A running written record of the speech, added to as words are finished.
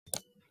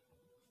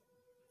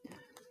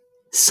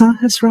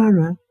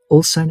Sahasrara,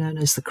 also known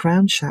as the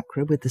crown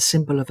chakra with the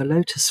symbol of a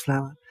lotus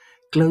flower,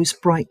 glows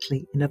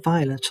brightly in a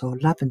violet or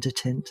lavender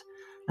tint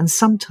and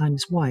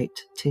sometimes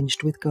white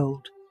tinged with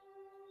gold.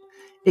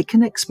 It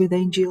connects with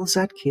Angel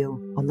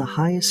Zadkiel on the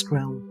highest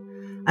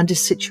realm and is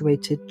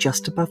situated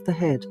just above the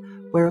head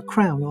where a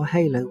crown or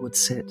halo would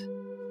sit.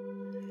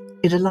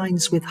 It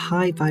aligns with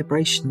high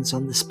vibrations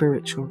on the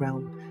spiritual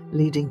realm,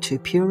 leading to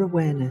pure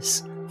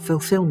awareness,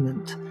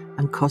 fulfillment,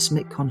 and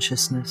cosmic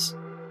consciousness.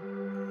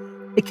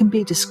 It can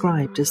be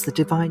described as the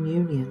divine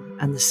union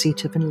and the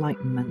seat of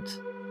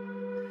enlightenment.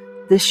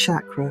 This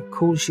chakra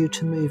calls you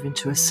to move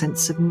into a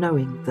sense of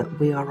knowing that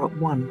we are at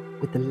one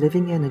with the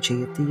living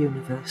energy of the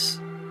universe.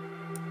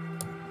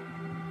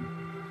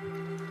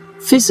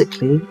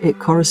 Physically, it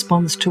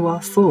corresponds to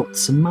our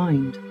thoughts and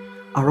mind,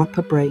 our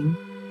upper brain,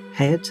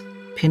 head,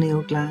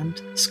 pineal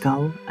gland,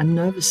 skull, and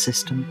nervous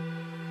system.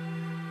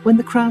 When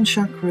the crown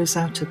chakra is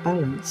out of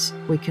balance,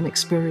 we can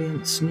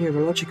experience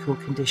neurological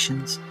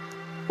conditions,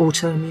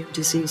 autoimmune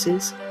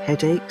diseases,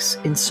 headaches,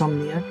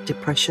 insomnia,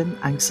 depression,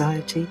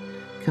 anxiety,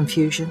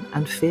 confusion,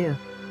 and fear.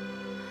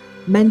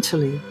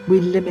 Mentally, we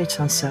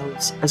limit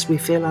ourselves as we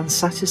feel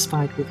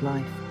unsatisfied with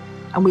life,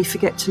 and we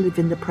forget to live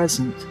in the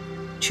present,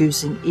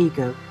 choosing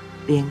ego,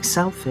 being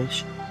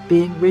selfish,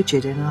 being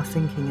rigid in our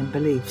thinking and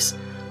beliefs,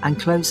 and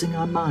closing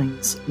our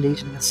minds,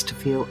 leading us to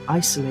feel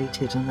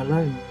isolated and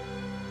alone.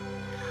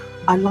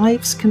 Our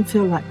lives can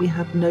feel like we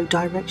have no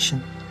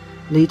direction,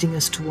 leading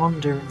us to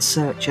wander and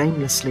search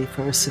aimlessly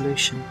for a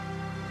solution.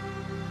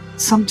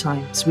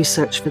 Sometimes we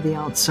search for the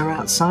answer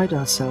outside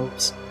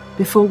ourselves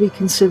before we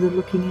consider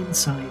looking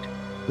inside,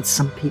 with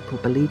some people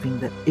believing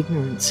that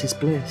ignorance is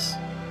bliss.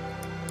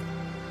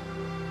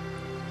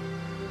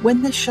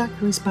 When this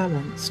chakra is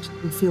balanced,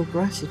 we feel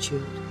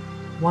gratitude,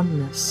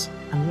 oneness,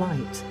 and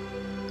light,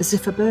 as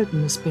if a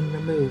burden has been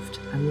removed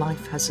and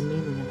life has a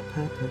meaning and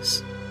a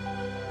purpose.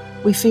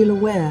 We feel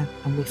aware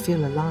and we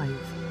feel alive.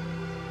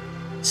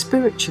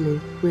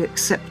 Spiritually, we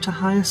accept a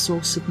higher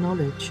source of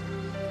knowledge,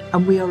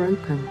 and we are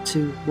open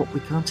to what we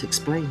can't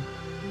explain,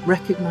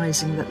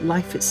 recognizing that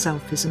life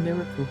itself is a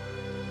miracle.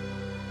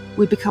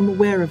 We become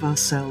aware of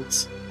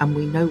ourselves, and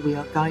we know we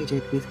are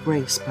guided with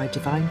grace by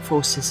divine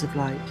forces of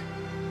light.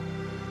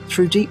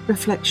 Through deep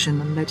reflection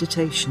and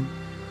meditation,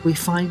 we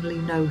finally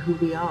know who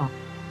we are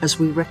as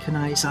we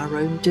recognize our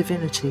own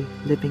divinity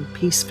living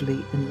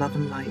peacefully in love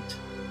and light.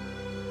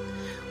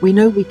 We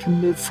know we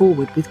can move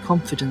forward with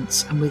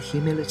confidence and with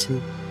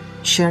humility,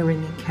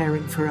 sharing and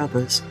caring for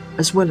others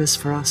as well as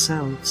for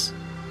ourselves.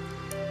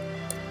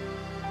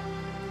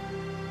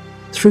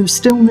 Through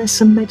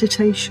stillness and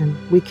meditation,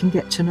 we can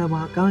get to know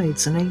our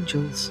guides and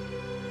angels.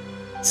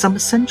 Some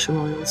essential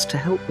oils to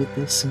help with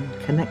this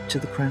and connect to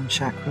the crown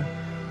chakra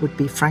would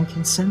be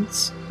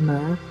frankincense,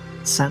 myrrh,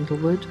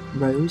 sandalwood,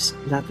 rose,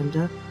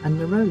 lavender, and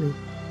neroli.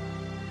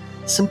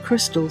 Some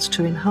crystals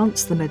to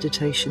enhance the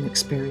meditation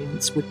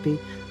experience would be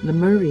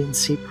Lemurian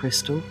seed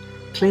crystal,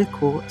 clear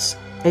quartz,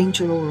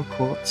 angel aura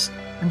quartz,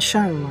 and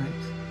charoite.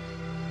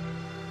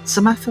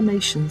 Some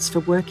affirmations for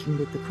working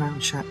with the crown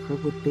chakra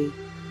would be: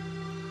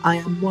 I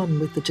am one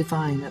with the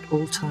divine at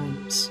all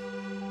times.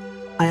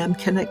 I am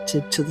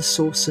connected to the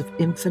source of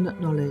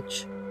infinite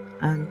knowledge,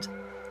 and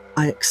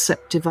I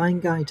accept divine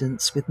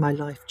guidance with my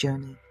life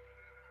journey.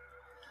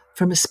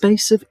 From a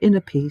space of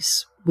inner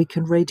peace, we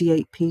can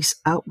radiate peace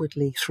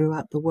outwardly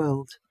throughout the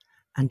world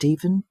and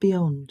even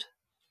beyond.